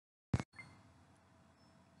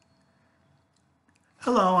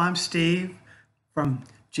Hello, I'm Steve from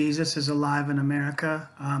Jesus is Alive in America.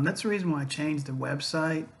 That's the reason why I changed the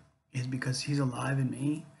website is because he's alive in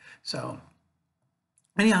me. So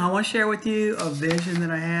anyhow, I want to share with you a vision that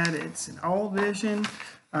I had. It's an old vision.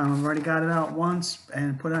 I've already got it out once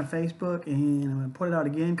and put it on Facebook, and I'm going to put it out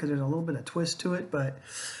again because there's a little bit of twist to it, but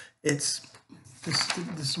it's this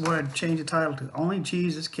is what I'd change the title to. Only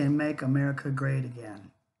Jesus Can Make America Great Again.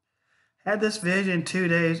 Had this vision 2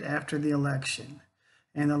 days after the election.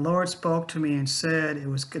 And the Lord spoke to me and said it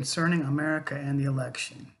was concerning America and the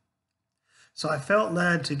election. So I felt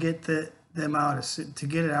led to get them out to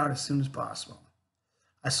get it out as soon as possible.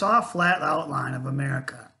 I saw a flat outline of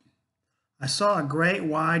America. I saw a great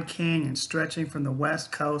wide canyon stretching from the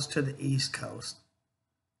west coast to the east coast,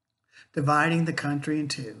 dividing the country in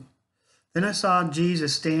two. Then I saw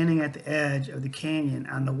Jesus standing at the edge of the canyon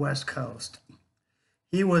on the west coast.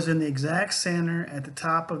 He was in the exact center at the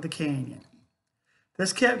top of the canyon.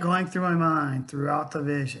 This kept going through my mind throughout the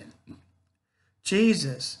vision.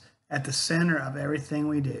 Jesus at the center of everything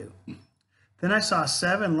we do. Then I saw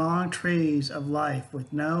 7 long trees of life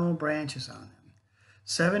with no branches on them.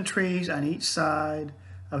 7 trees on each side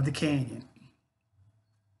of the canyon.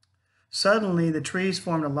 Suddenly, the trees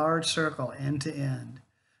formed a large circle end to end,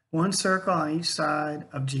 one circle on each side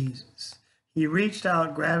of Jesus. He reached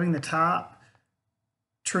out, grabbing the top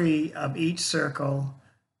tree of each circle,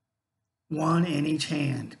 one in each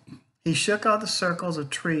hand. He shook out the circles of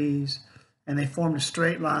trees, and they formed a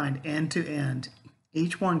straight line end to end,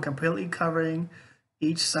 each one completely covering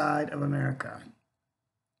each side of America.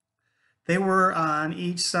 They were on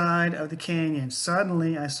each side of the canyon.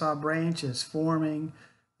 Suddenly, I saw branches forming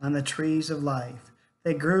on the trees of life.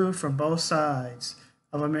 They grew from both sides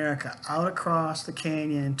of America out across the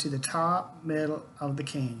canyon to the top middle of the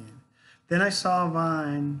canyon. Then I saw a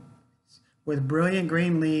vine with brilliant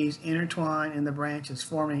green leaves intertwined in the branches,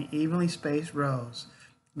 forming evenly spaced rows.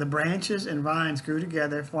 The branches and vines grew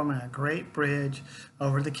together, forming a great bridge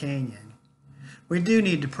over the canyon. We do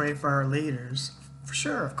need to pray for our leaders, for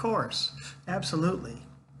sure, of course, absolutely,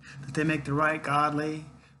 that they make the right, godly,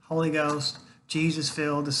 Holy Ghost,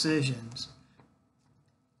 Jesus-filled decisions.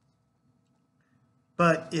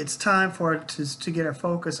 But it's time for it to get our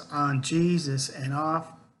focus on Jesus and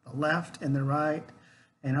off the left and the right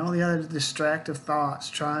and all the other distractive thoughts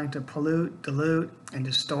trying to pollute, dilute, and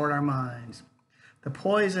distort our minds. The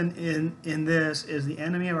poison in this is the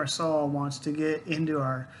enemy of our soul wants to get into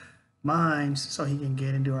our minds so he can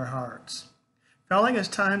get into our hearts. Felt like it's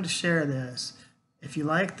time to share this. If you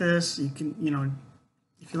like this, you can,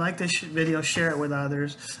 if you like this video, share it with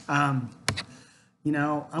others. I'm going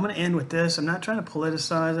to end with this. I'm not trying to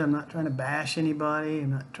politicize it. I'm not trying to bash anybody.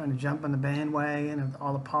 I'm not trying to jump on the bandwagon of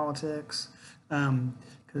all the politics.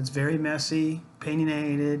 Because it's very messy,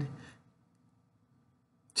 opinionated,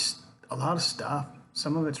 just a lot of stuff.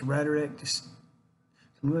 Some of it's rhetoric, just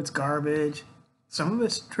some of it's garbage, some of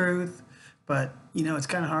it's truth, but it's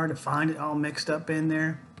kind of hard to find it all mixed up in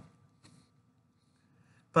there.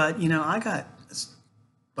 But I got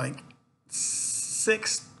like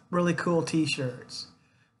 6 really cool t-shirts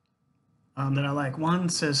that I like. One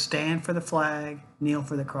says "Stand for the flag, kneel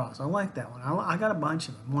for the cross." I like that one. I got a bunch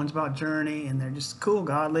of them. One's about Journey, and they're just cool,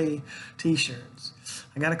 godly t-shirts.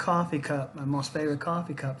 I got a coffee cup, my most favorite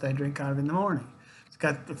coffee cup that I drink out of in the morning. It's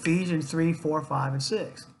got Ephesians 3, 4, 5, and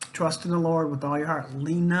 6. Trust in the Lord with all your heart.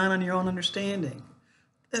 Lean not on your own understanding.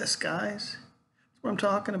 This, guys, that's what I'm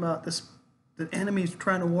talking about. The enemy's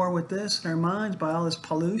trying to war with this in our minds by all this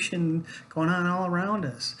pollution going on all around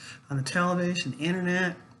us on the television, the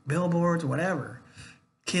internet, billboards, whatever.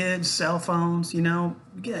 Kids, cell phones, you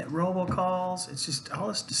get robocalls. It's just all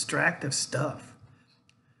this distractive stuff.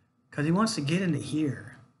 Because he wants to get into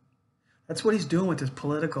here. That's what he's doing with this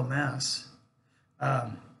political mess.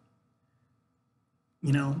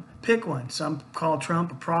 Pick one. Some call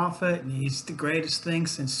Trump a prophet, and he's the greatest thing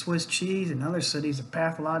since Swiss cheese, and others said he's a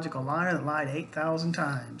pathological liar that lied 8,000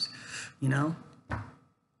 times,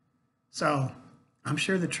 So I'm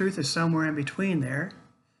sure the truth is somewhere in between there,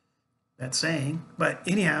 that saying. But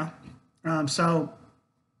anyhow, so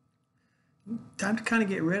time to kind of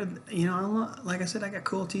get rid of, like I said, I got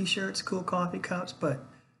cool t-shirts, cool coffee cups, but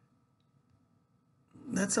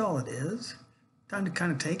that's all it is. Time to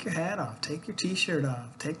kind of take your hat off, take your t-shirt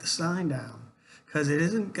off, take the sign down, because it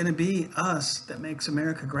isn't going to be us that makes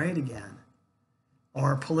America great again,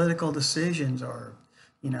 or political decisions, or,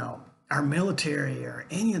 our military, or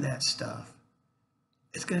any of that stuff.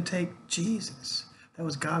 It's going to take Jesus. That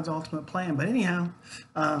was God's ultimate plan. But anyhow,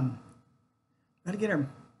 got to get our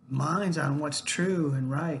minds on what's true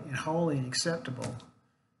and right and holy and acceptable,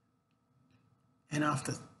 and off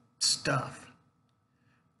the stuff.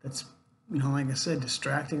 that's, like I said,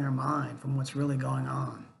 distracting our mind from what's really going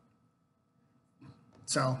on.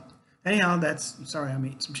 So anyhow, sorry, I'm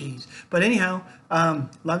eating some cheese. But anyhow,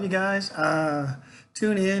 love you guys.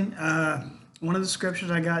 Tune in. One of the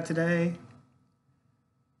scriptures I got today,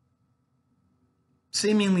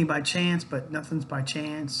 seemingly by chance, but nothing's by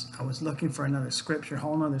chance. I was looking for another scripture,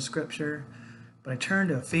 whole nother scripture, but I turned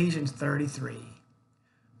to Ephesians 33.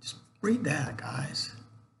 Just read that, guys.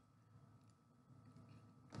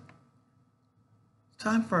 It's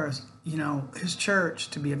time for us, his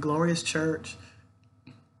church to be a glorious church.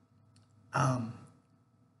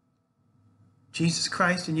 Jesus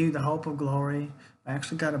Christ in you, the hope of glory. I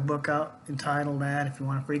actually got a book out entitled that. If you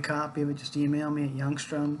want a free copy of it, just email me at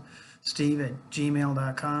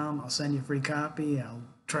youngstromsteve@gmail.com. I'll send you a free copy. I'll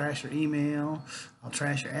trash your email. I'll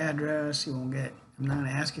trash your address. I'm not going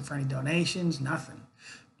to ask you for any donations, nothing.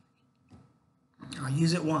 I'll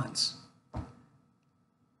use it once.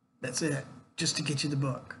 That's it, just to get you the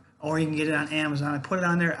book. Or you can get it on Amazon. I put it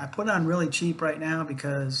on there. I put it on really cheap right now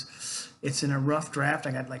because it's in a rough draft.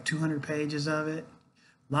 I got like 200 pages of it.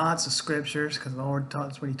 Lots of scriptures because the Lord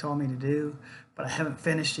that's what he told me to do. But I haven't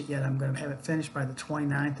finished it yet. I'm going to have it finished by the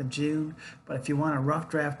 29th of June. But if you want a rough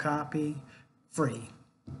draft copy, free.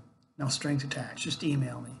 No strings attached. Just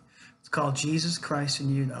email me. It's called Jesus Christ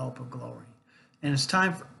in You, the Hope of Glory. And it's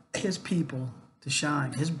time for his people to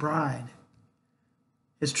shine, his bride,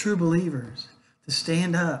 his true believers, to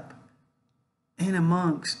stand up in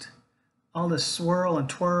amongst all the swirl and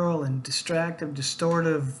twirl and distractive,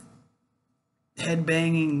 distortive,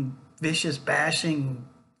 head-banging, vicious bashing,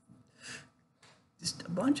 just a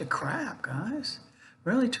bunch of crap, guys.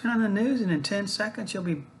 Really turn on the news and in 10 seconds you'll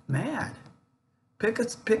be mad. Pick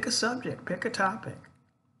a subject, pick a topic.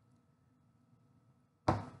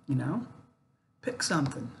 Pick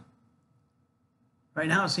something. Right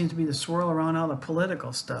now it seems to be the swirl around all the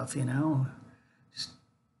political stuff, Just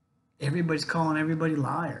everybody's calling everybody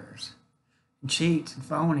liars and cheats and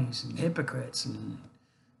phonies and hypocrites and,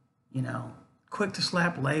 quick to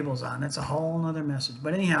slap labels on. That's a whole nother message.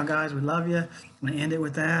 But anyhow, guys, we love you. I'm going to end it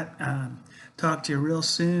with that. Talk to you real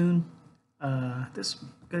soon. This is a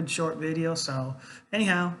good short video. So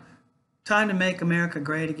anyhow, time to make America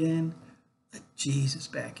great again. Let Jesus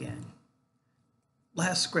back in.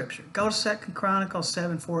 Last scripture. Go to 2 Chronicles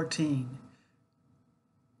 7:14.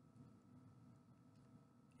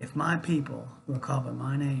 If my people who are called by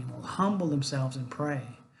my name will humble themselves and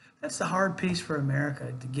pray. That's the hard piece for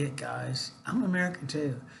America to get, guys. I'm American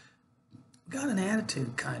too. We got an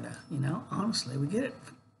attitude, kind of, honestly. We get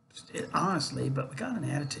it honestly, but we got an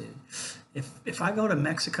attitude. If I go to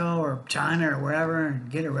Mexico or China or wherever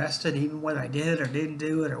and get arrested, even whether I did or didn't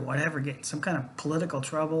do it or whatever, get in some kind of political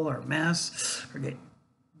trouble or mess or get,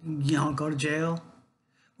 go to jail,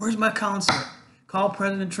 where's my consulate? Call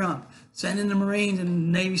President Trump. Send in the Marines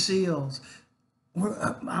and Navy SEALs.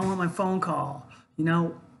 I want my phone call.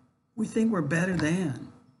 We think we're better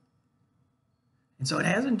than. And so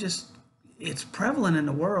it's prevalent in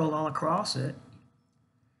the world all across it.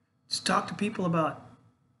 Just talk to people about,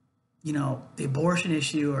 the abortion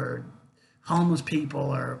issue or homeless people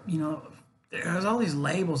or, there's all these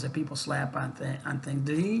labels that people slap on things.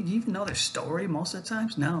 Do you even know their story most of the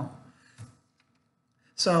times? No.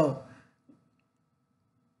 So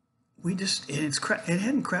it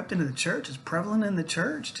hadn't crept into the church. It's prevalent in the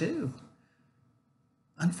church too.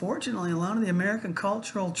 Unfortunately, a lot of the American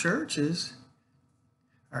cultural churches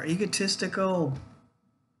are egotistical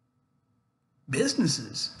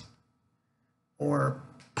businesses or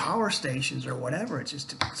power stations or whatever. It's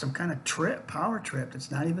just some kind of power trip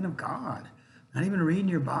that's not even of God, not even reading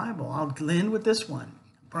your Bible. I'll end with this one,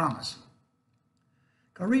 I promise.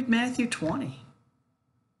 Go read Matthew 20.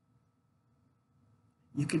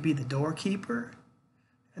 You could be the doorkeeper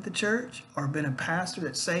at the church or been a pastor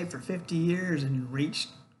that's saved for 50 years and reached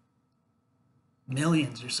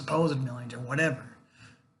millions or supposed millions or whatever.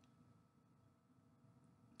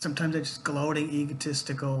 Sometimes it's just gloating,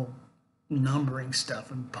 egotistical, numbering stuff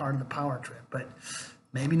and part of the power trip, but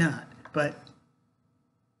maybe not. But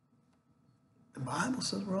the Bible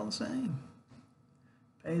says we're all the same.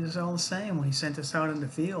 Pays us all the same when he sent us out in the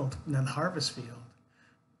field, in the harvest field,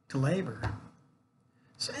 to labor.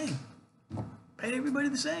 Same. Paid everybody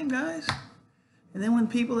the same, guys. And then when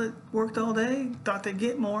people that worked all day thought they'd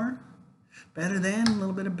get more, a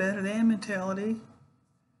little bit of better than mentality,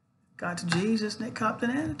 got to Jesus and they copped an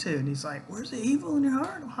attitude. He's like, where's the evil in your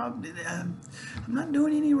heart? I'm not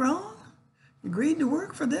doing any wrong. You agreed to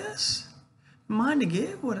work for this. Mine to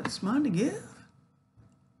give what it's mine to give.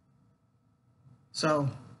 So,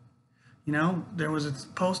 there was a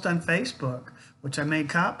post on Facebook, which I made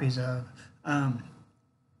copies of.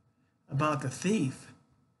 about the thief,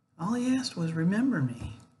 all he asked was, remember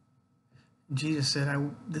me. And Jesus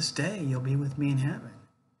said, this day you'll be with me in heaven.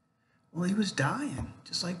 Well, he was dying,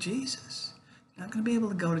 just like Jesus. You're not going to be able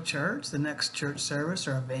to go to church, the next church service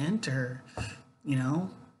or event, or,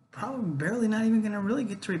 probably barely not even going to really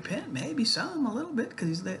get to repent. Maybe some, a little bit, because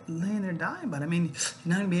he's laying there dying. But, I mean,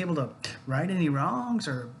 you're not going to be able to right any wrongs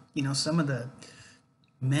or, some of the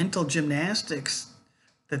mental gymnastics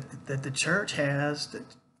that the church has, that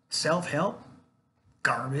self-help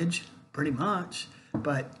garbage, pretty much.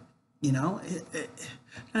 But, not going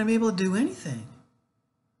to be able to do anything.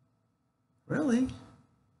 Really.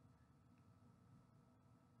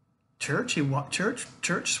 Church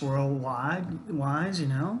worldwide wise,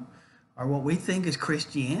 are what we think is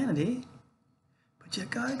Christianity, but yet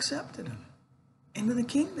God accepted them into the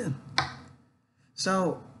kingdom.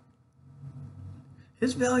 So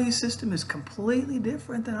his value system is completely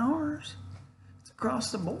different than ours. It's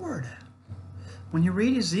across the board. When you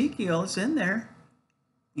read Ezekiel, it's in there.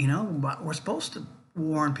 We're supposed to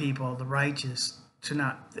warn people, the righteous, to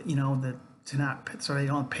not, so they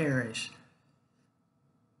don't perish.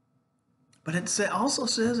 But it also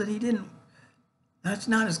says that that's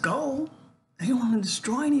not his goal. He don't want to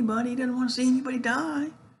destroy anybody. He doesn't want to see anybody die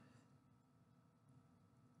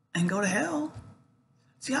and go to hell.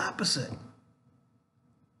 It's the opposite.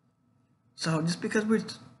 So just because we're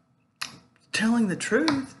telling the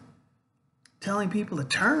truth, telling people to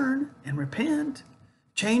turn and repent,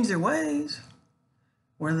 change their ways,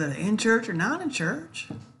 whether they're in church or not in church,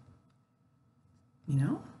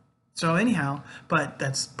 So anyhow, but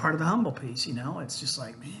that's part of the humble piece, It's just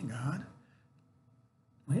like, man, God,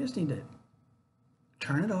 we just need to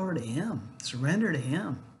turn it over to him, surrender to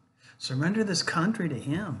him, surrender this country to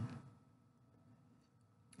him.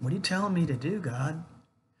 What are you telling me to do, God?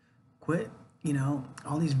 Quit,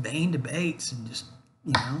 all these vain debates and just,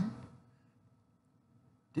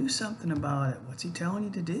 do something about it. What's he telling you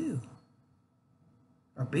to do?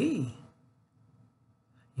 Or be?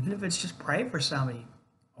 Even if it's just pray for somebody.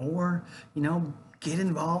 Or, get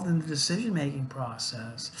involved in the decision-making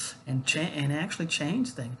process and actually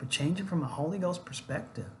change things, but change it from a Holy Ghost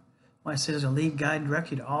perspective. Why I said is a lead, guide, direct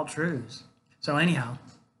you to all truths. So anyhow,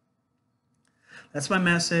 that's my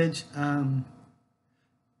message.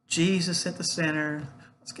 Jesus at the center.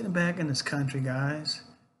 Let's get him back in this country, guys,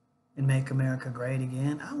 and make America great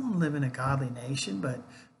again. I want to live in a godly nation, but,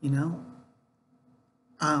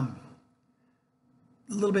 a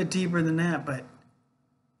little bit deeper than that, but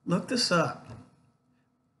look this up.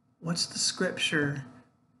 What's the scripture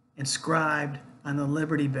inscribed on the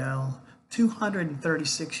Liberty Bell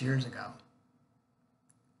 236 years ago?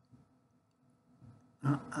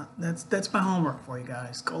 That's my homework for you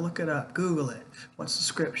guys. Go look it up. Google it. What's the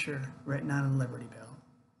scripture written on the Liberty Bell?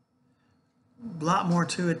 A lot more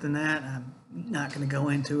to it than that. I'm not going to go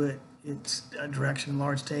into it. It's a direction the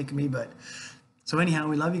Lord's taking me. But so anyhow,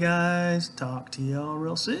 we love you guys. Talk to y'all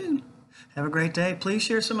real soon. Have a great day. Please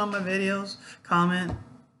share some of my videos. Comment,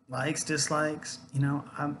 likes, dislikes.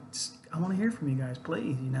 I want to hear from you guys.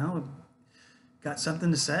 Please, got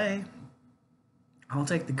something to say. I'll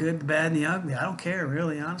take the good, the bad, and the ugly. I don't care,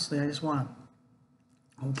 really, honestly. I just want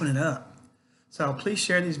to open it up. So please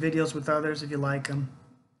share these videos with others if you like them.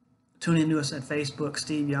 Tune into us at Facebook,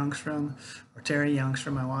 Steve Youngstrom, or Terry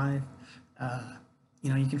Youngstrom, my wife.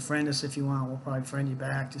 You can friend us if you want. We'll probably friend you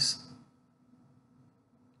back. Just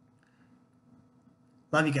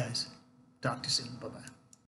love you guys. Talk to you soon. Bye-bye.